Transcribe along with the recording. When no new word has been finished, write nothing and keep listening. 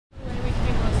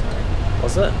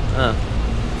was it?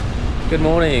 Good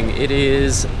morning. It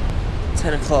is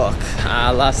 10 o'clock.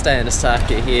 Last day in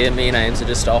Osaka here. Me and Ames are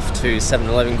just off to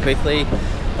 7-Eleven quickly.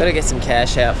 Gotta get some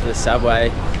cash out for the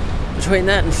subway. Between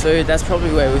that and food, that's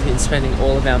probably where we've been spending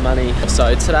all of our money.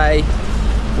 So today,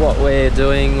 what we're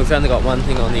doing, we've only got one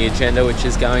thing on the agenda, which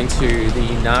is going to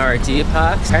the Nara Deer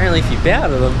parks. Apparently if you bow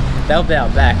to them, they'll bow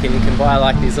back, and you can buy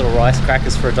like these little rice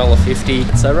crackers for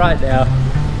 $1.50. So right now,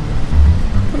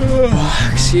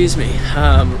 excuse me,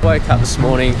 woke up this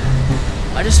morning,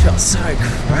 I just felt so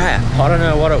crap. I don't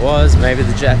know what it was. Maybe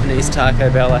the Japanese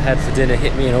Taco Bell I had for dinner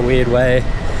hit me in a weird way.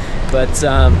 But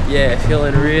yeah,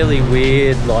 feeling really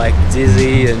weird, like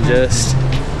dizzy and just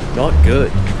not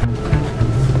good.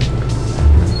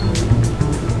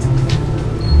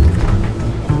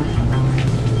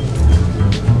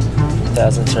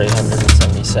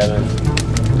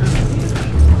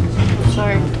 $1,377.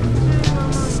 Sorry.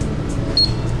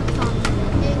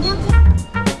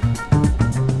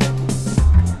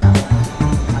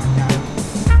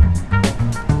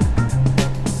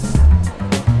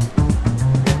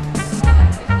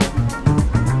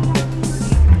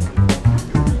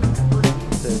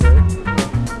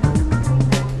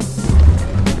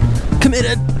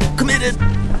 Committed.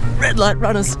 Red light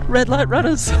runners.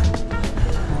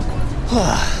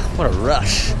 What a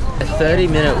rush. A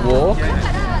 30-minute walk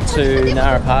to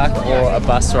Nara Park or a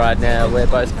bus ride now. We're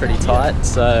both pretty tight,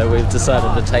 so we've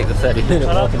decided to take the 30-minute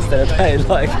walk instead of paying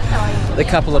like the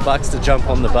couple of bucks to jump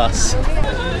on the bus.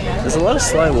 There's a lot of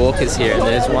slow walkers here, and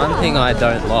there's one thing I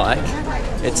don't like.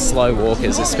 It's slow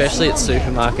walkers, especially at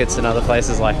supermarkets and other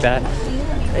places like that.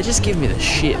 They just give me the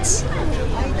shits.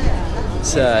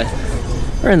 So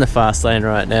we're in the fast lane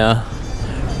right now,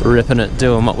 ripping it,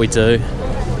 doing what we do.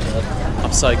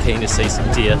 I'm so keen to see some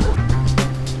deer.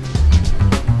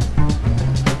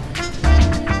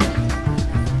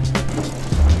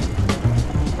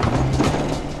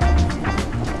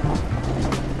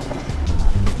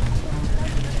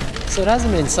 So it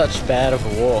hasn't been such bad of a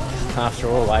walk after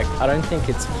all. Like, I don't think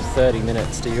it's 30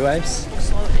 minutes, do you, Ace?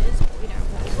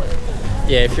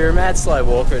 Yeah, if you're a mad slow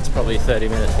walker, it's probably a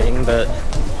 30-minute thing, but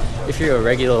if you're a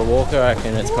regular walker, I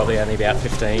reckon it's probably only about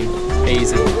 15.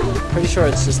 Easy. Pretty sure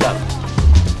it's just up.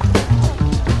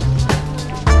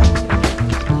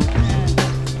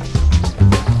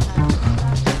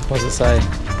 What does it say?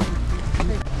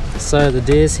 So the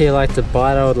deers here like to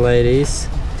bite old ladies,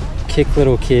 kick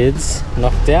little kids,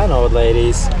 knock down old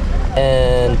ladies,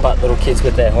 and butt little kids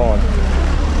with their horn.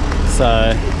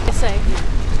 So We're safe.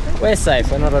 We're safe.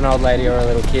 We're not an old lady or a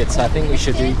little kid, so I think we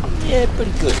should do, yeah,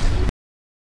 pretty good.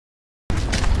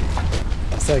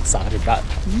 I'm so excited, but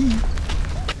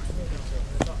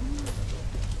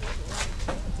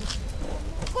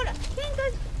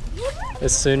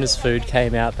as soon as food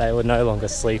came out, they were no longer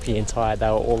sleepy and tired. They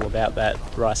were all about that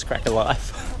rice cracker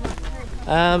life.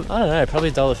 I don't know,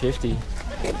 probably $1.50.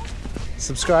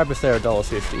 Subscribe if they're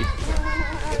 $1.50.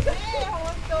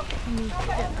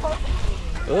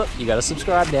 Oh, you gotta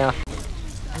subscribe now.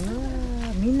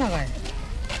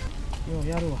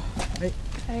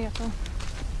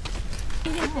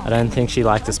 I don't think she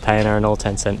liked us paying her in all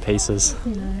 10-cent pieces.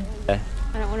 No. Yeah.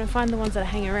 I don't want to find the ones that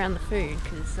hang around the food,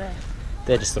 because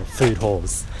They're just little food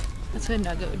halls. that's where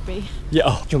Nugget would be. Yeah,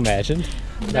 oh, can you imagine?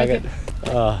 Nugget.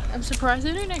 I'm surprised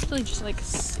they don't actually just like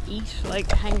eat,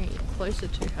 like hang closer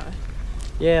to her.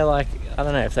 Yeah, like, I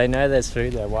don't know, if they know there's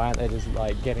food there, why aren't they just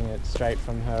like getting it straight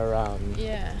from her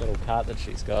Yeah. little cart that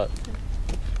she's got?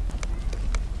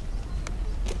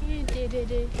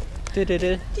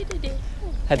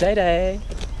 Hey,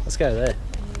 let's go there.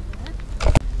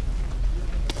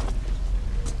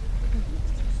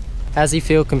 How's he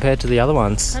feel compared to the other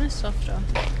ones? Kind of softer.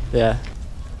 Yeah.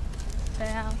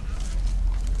 Ow.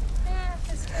 Yeah,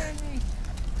 it's scaring me.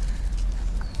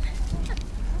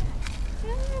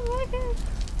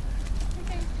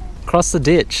 Cross the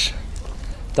ditch.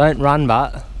 Don't run,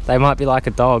 but they might be like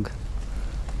a dog.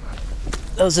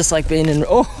 That was just like being in...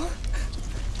 Oh!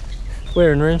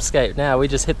 We're in RuneScape now. We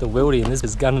just hit the wildy and this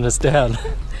is gunning us down.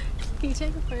 Can you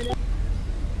take a photo?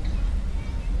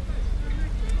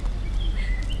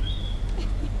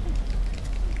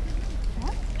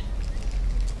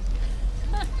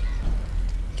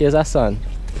 Here's our son.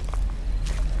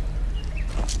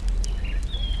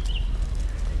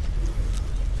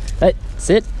 Hey,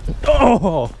 sit.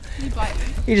 Oh! You bite me.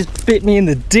 He just bit me in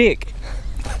the dick.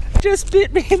 Just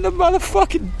bit me in the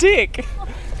motherfucking dick.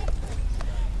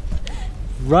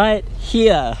 Right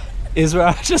here is where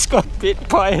I just got bit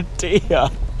by a deer.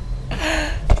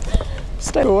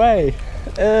 Stay away.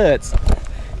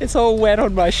 It's all wet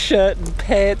on my shirt and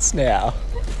pants now.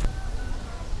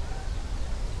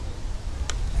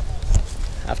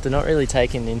 After not really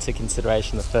taking into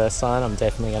consideration the first sign, I'm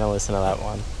definitely going to listen to that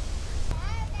one.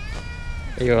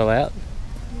 Are you all out?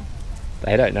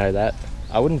 They don't know that.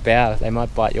 I wouldn't bow, they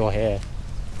might bite your hair.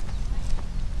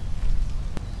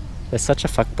 They're such a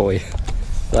fuckboy.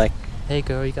 Like, hey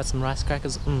girl, you got some rice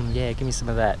crackers? Yeah, give me some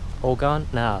of that. All gone?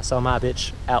 Nah, so am I,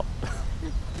 bitch. Out.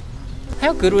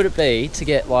 How good would it be to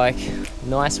get like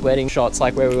nice wedding shots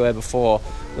like where we were before,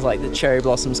 with like the cherry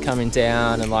blossoms coming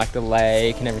down and like the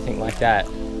lake and everything like that?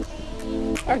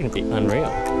 I reckon it'd be unreal.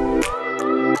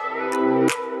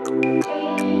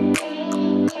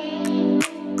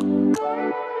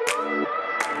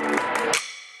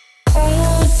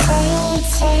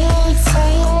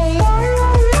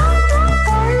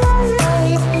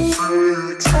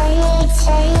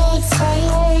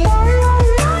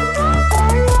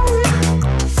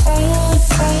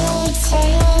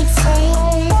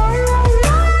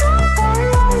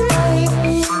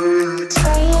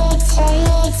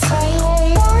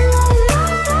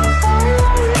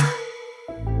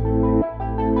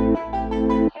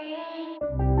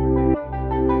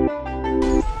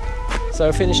 So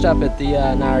we finished up at the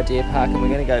Nara Deer Park and we're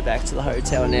going to go back to the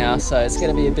hotel now, so it's going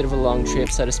to be a bit of a long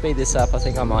trip, so to speed this up I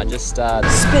think I might just spin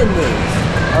move.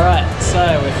 Alright, so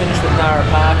we're finished with Nara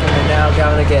Park and we're now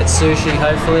going to get sushi,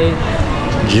 hopefully,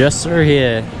 just through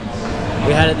here.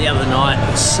 We had it the other night,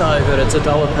 it's so good, it's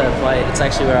 $1 per plate. It's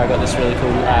actually where I got this really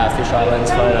cool fisheye lens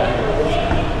photo.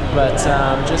 But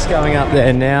just going up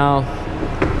there now.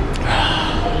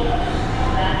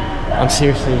 I'm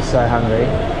seriously so hungry,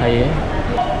 are you?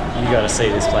 You gotta see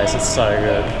this place, it's so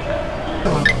good.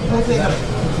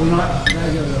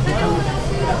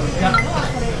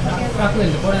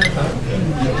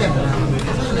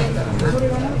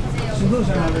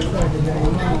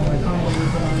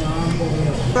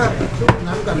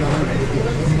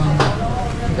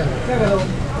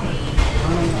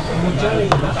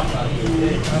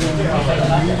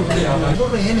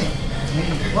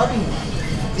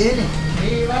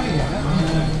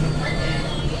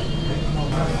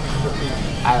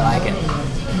 I like it.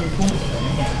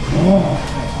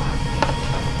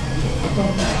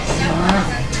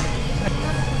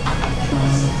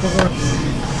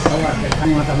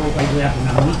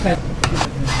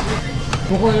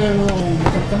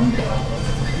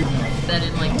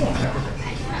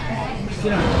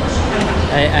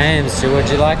 Hey, Ames, would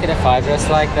you like it if I dress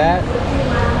like that?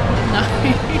 No.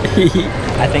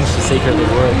 I think she secretly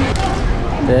would.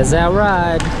 There's our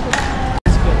ride.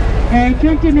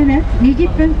 20 minutes、20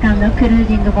分間のクルー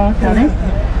ジングボートです。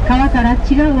川から違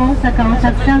う大阪を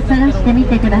たくさん探してみ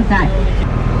てください。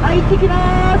はい、行ってきま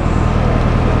す。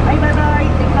はい、バイバイ、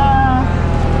行ってきます。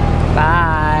バ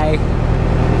イ。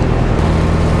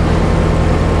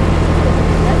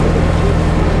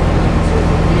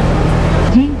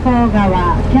人工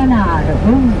川、キャナル、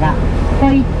運河と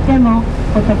いっても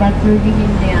言葉通じひ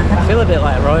んねやな。I feel a bit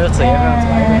like royalty. Everyone's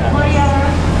like that.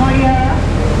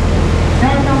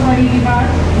 こ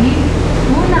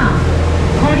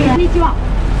んにちは。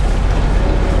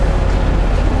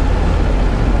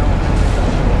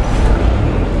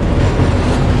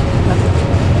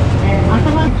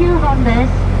頭9本です。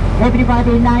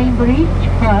Everybody 9 bridge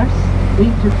first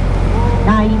into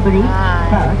 9 bridge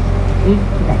first into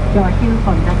で今日は9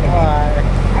本だけです。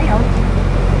はいよ。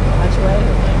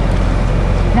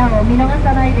なお見逃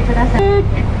さないでください。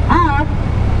Up,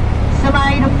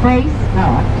 smile face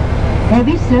not.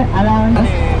 Maybe around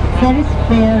there is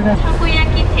fair.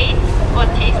 Takoyaki taste or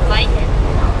taste like?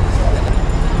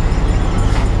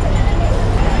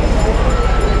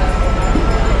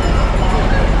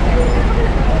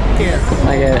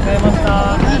 I get it.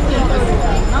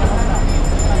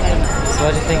 So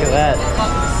what do you think of that?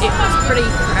 It was pretty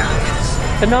crowded.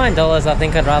 For $9, I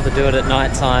think I'd rather do it at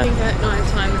night I time. think at night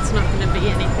time it's not going to be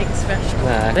anything special.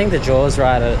 No, I think the Jaws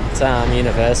ride at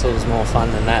Universal was more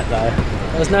fun than that though.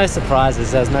 There was no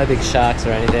surprises, there was no big sharks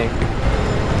or anything.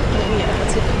 Yeah,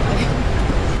 that's a good thing.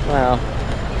 Well,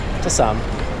 to some.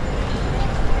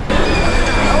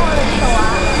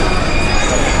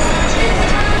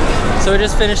 So we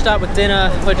just finished up with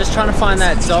dinner. We're just trying to find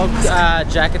that dog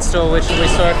jacket store which we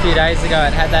saw a few days ago.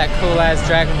 It had that cool as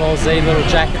Dragon Ball Z little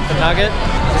jacket for Nugget.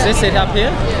 Is this it up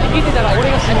here?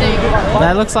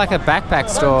 That looks like a backpack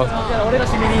store.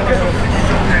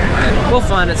 We'll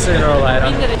find it sooner or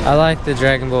later. I like the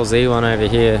Dragon Ball Z one over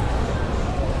here.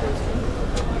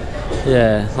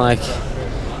 Yeah, like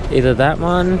either that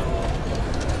one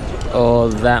or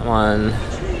that one.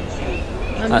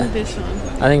 I think this one.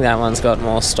 I think that one's got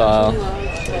more style.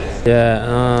 Yeah,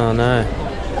 oh no.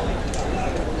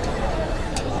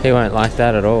 He won't like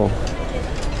that at all.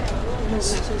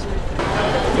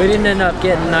 We didn't end up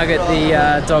getting Nugget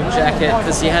the dog jacket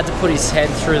because he had to put his head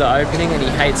through the opening and he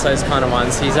hates those kind of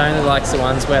ones. He only likes the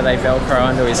ones where they velcro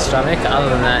under his stomach. Other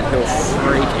than that, he'll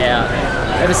freak out.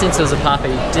 Ever since he was a puppy,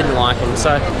 didn't like him.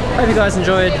 So hope you guys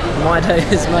enjoyed my day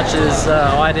as much as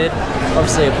I did.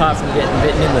 Obviously, apart from getting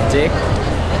bitten in the dick.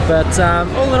 But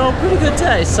all in all, pretty good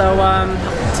day. So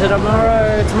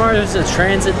tomorrow is a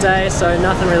transit day, so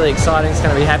nothing really exciting is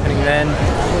going to be happening then.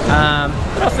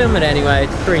 But I'll film it anyway,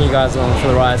 bring you guys along for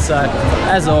the ride. So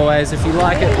as always, if you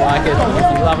like it, like it.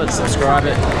 If you love it, subscribe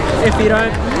it. If you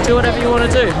don't, do whatever you want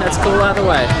to do. That's cool either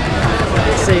way.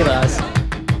 See you guys.